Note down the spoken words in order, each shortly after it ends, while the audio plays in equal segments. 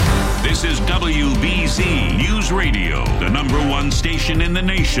This is WBZ News Radio, the number one station in the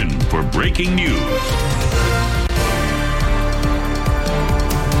nation for breaking news.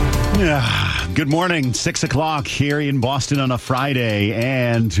 Good morning, 6 o'clock here in Boston on a Friday,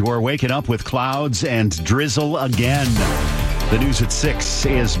 and we're waking up with clouds and drizzle again. The news at 6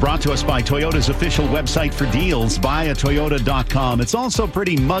 is brought to us by Toyota's official website for deals, buyatoyota.com. It's also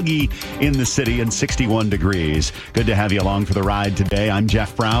pretty muggy in the city and 61 degrees. Good to have you along for the ride today. I'm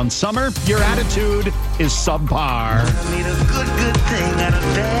Jeff Brown. Summer, your attitude is subpar.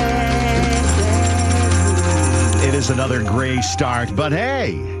 It is another gray start, but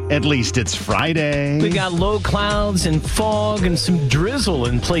hey, at least it's Friday. We got low clouds and fog and some drizzle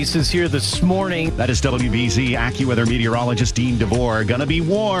in places here this morning. That is WBZ AccuWeather meteorologist Dean DeVore. Gonna be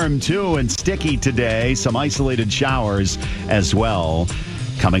warm, too, and sticky today. Some isolated showers as well.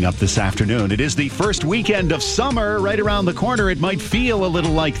 Coming up this afternoon, it is the first weekend of summer right around the corner. It might feel a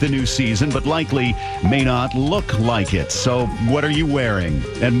little like the new season, but likely may not look like it. So what are you wearing?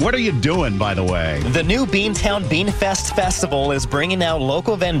 And what are you doing, by the way? The new Beantown Beanfest Festival is bringing out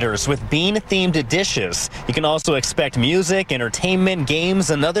local vendors with bean-themed dishes. You can also expect music, entertainment,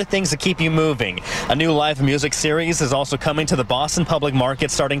 games, and other things to keep you moving. A new live music series is also coming to the Boston Public Market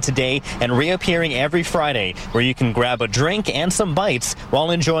starting today and reappearing every Friday, where you can grab a drink and some bites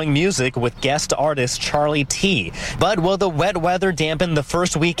while enjoying music with guest artist Charlie T. But will the wet weather dampen the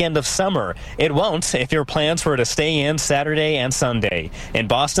first weekend of summer? It won't if your plans were to stay in Saturday and Sunday. In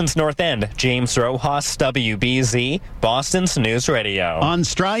Boston's North End, James Rojas, WBZ, Boston's News Radio. On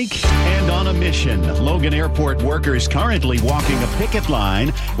strike and on a mission, Logan Airport workers currently walking a picket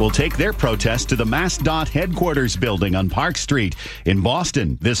line will take their protest to the MassDOT headquarters building on Park Street in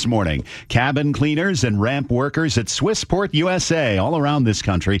Boston this morning. Cabin cleaners and ramp workers at Swissport USA all around this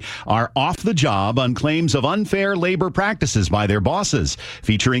country are off the job on claims of unfair labor practices by their bosses,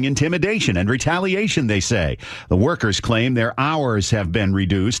 featuring intimidation and retaliation, they say. The workers claim their hours have been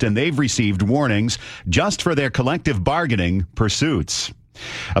reduced and they've received warnings just for their collective bargaining pursuits.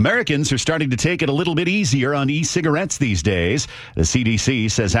 Americans are starting to take it a little bit easier on e-cigarettes these days. The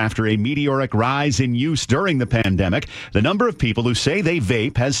CDC says after a meteoric rise in use during the pandemic, the number of people who say they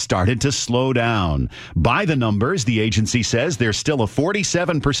vape has started to slow down. By the numbers, the agency says there's still a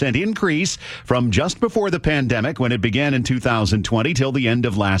 47% increase from just before the pandemic when it began in 2020 till the end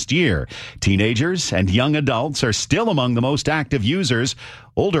of last year. Teenagers and young adults are still among the most active users.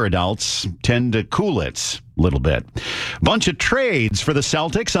 Older adults tend to cool it a little bit. Bunch of trades for the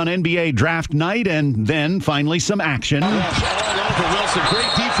Celtics on NBA draft night, and then finally some action. All over Wilson.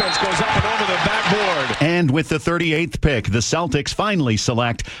 Great defense goes up and over the backboard. And with the 38th pick, the Celtics finally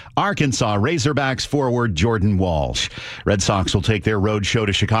select Arkansas Razorbacks forward Jordan Walsh. Red Sox will take their road show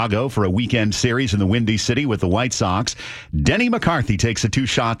to Chicago for a weekend series in the Windy City with the White Sox. Denny McCarthy takes a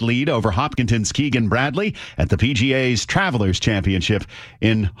 2-shot lead over Hopkinton's Keegan Bradley at the PGA's Travelers Championship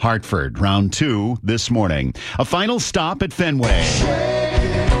in Hartford. Round 2 this morning. A final stop at Fenway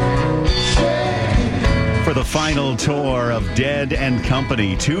for the final tour of Dead and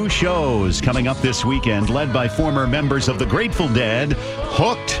Company. 2 shows coming up this weekend, led by former members of the Grateful Dead.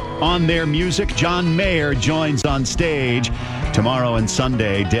 Hooked on their music, John Mayer joins on stage. Tomorrow and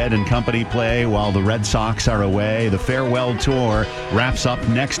Sunday, Dead and Company play while the Red Sox are away. The farewell tour wraps up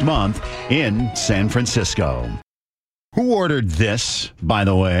next month in San Francisco. Who ordered this, by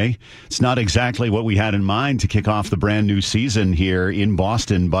the way? It's not exactly what we had in mind to kick off the brand new season here in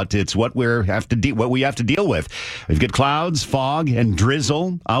Boston, but it's what we have to deal with. We've got clouds, fog, and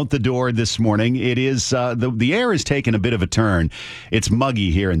drizzle out the door this morning. It is the air has taken a bit of a turn. It's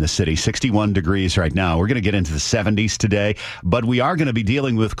muggy here in the city, 61 degrees right now. We're going to get into the 70s today, but we are going to be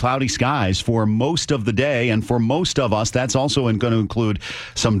dealing with cloudy skies for most of the day, and for most of us, that's also going to include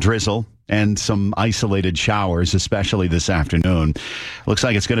some drizzle and some isolated showers, especially this afternoon. Looks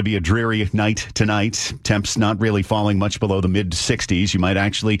like it's going to be a dreary night tonight. Temps not really falling much below the mid-60s. You might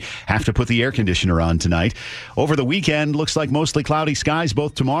actually have to put the air conditioner on tonight. Over the weekend, looks like mostly cloudy skies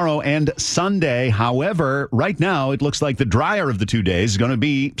both tomorrow and Sunday. However, right now, it looks like the drier of the 2 days is going to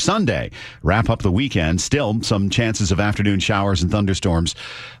be Sunday. Wrap up the weekend. Still some chances of afternoon showers and thunderstorms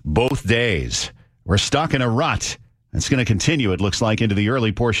both days. We're stuck in a rut. It's going to continue, it looks like, into the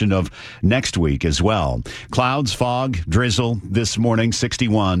early portion of next week as well. Clouds, fog, drizzle this morning,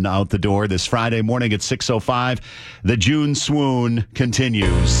 61 out the door. This Friday morning at 6:05, the June swoon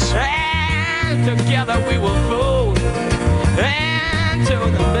continues. And together we will move into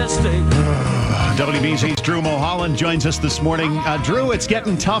the mystic. WBZ's Drew Mulholland joins us this morning. Drew, it's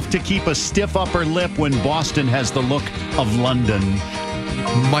getting tough to keep a stiff upper lip when Boston has the look of London.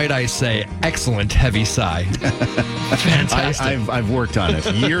 might I say, excellent heavy sigh. Fantastic. I've worked on it.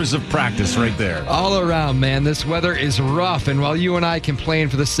 Years of practice right there. All around, man, this weather is rough. And while you and I complain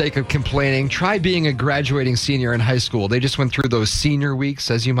for the sake of complaining, try being a graduating senior in high school. They just went through those senior weeks,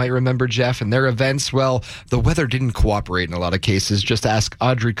 as you might remember, Jeff, and their events. Well, the weather didn't cooperate in a lot of cases. Just ask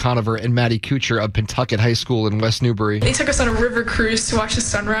Audrey Conover and Maddie Kuchar of Pentucket High School in West Newbury. They took us on a river cruise to watch the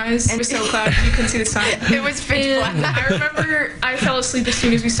sunrise. It was so cloudy you couldn't see the sun. It was pitch black. I remember I fell asleep as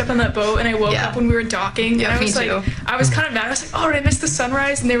soon as we stepped on that boat, and I woke up when we were docking. Yeah, and I was me like, too. I was kind of mad. I was like, oh, did I miss the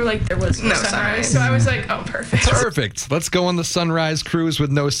sunrise? And they were like, there was no sunrise. So I was like, oh, perfect. Perfect. Let's go on the sunrise cruise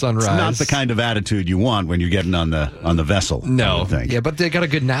with no sunrise. It's not the kind of attitude you want when you're getting on the vessel. No. I would think. Yeah, but they got a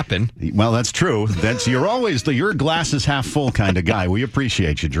good nap in. Well, that's true. You're a glass is half full kind of guy. We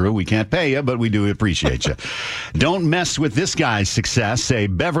appreciate you, Drew. We can't pay you, but we do appreciate you. Don't mess with this guy's success. A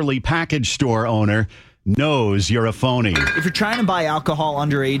Beverly package store owner knows you're a phony. If you're trying to buy alcohol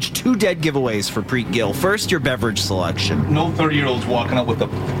underage, 2 dead giveaways for Preet Gill. First, your beverage selection. No 30-year-olds walking up with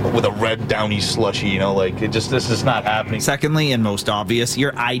a red Downy slushy, this is not happening. Secondly, and most obvious,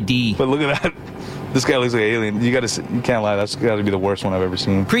 your ID. But look at that. This guy looks like an alien. You can't lie. That's got to be the worst one I've ever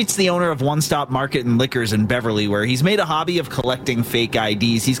seen. Preet's the owner of One Stop Market and Liquors in Beverly, where he's made a hobby of collecting fake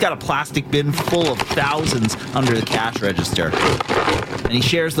IDs. He's got a plastic bin full of thousands under the cash register. And he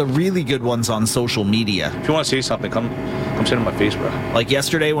shares the really good ones on social media. If you want to say something, come sit in my face, bro. Like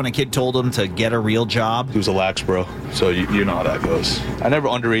yesterday when a kid told him to get a real job. He was a lax, bro. So you know how that goes. I never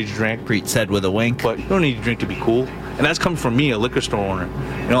underage drank. Preet said with a wink. But you don't need to drink to be cool. And that's coming from me, a liquor store owner.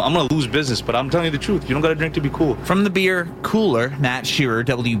 I'm going to lose business, but I'm telling you the truth. You don't got to drink to be cool. From the beer cooler, Matt Shearer,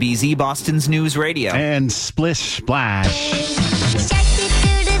 WBZ, Boston's News Radio. And Splish Splash.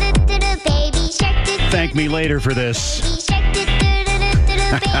 Thank me later for this.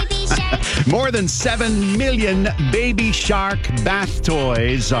 More than 7 million Baby Shark bath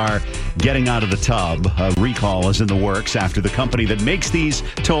toys are getting out of the tub. A recall is in the works after the company that makes these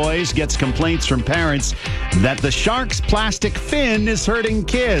toys gets complaints from parents that the shark's plastic fin is hurting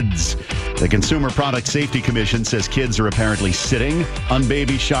kids. The Consumer Product Safety Commission says kids are apparently sitting on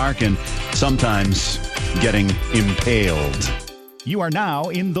Baby Shark and sometimes getting impaled. You are now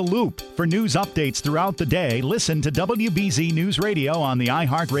in the loop. For news updates throughout the day, listen to WBZ News Radio on the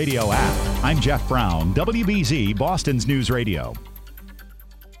iHeartRadio app. I'm Jeff Brown, WBZ, Boston's News Radio.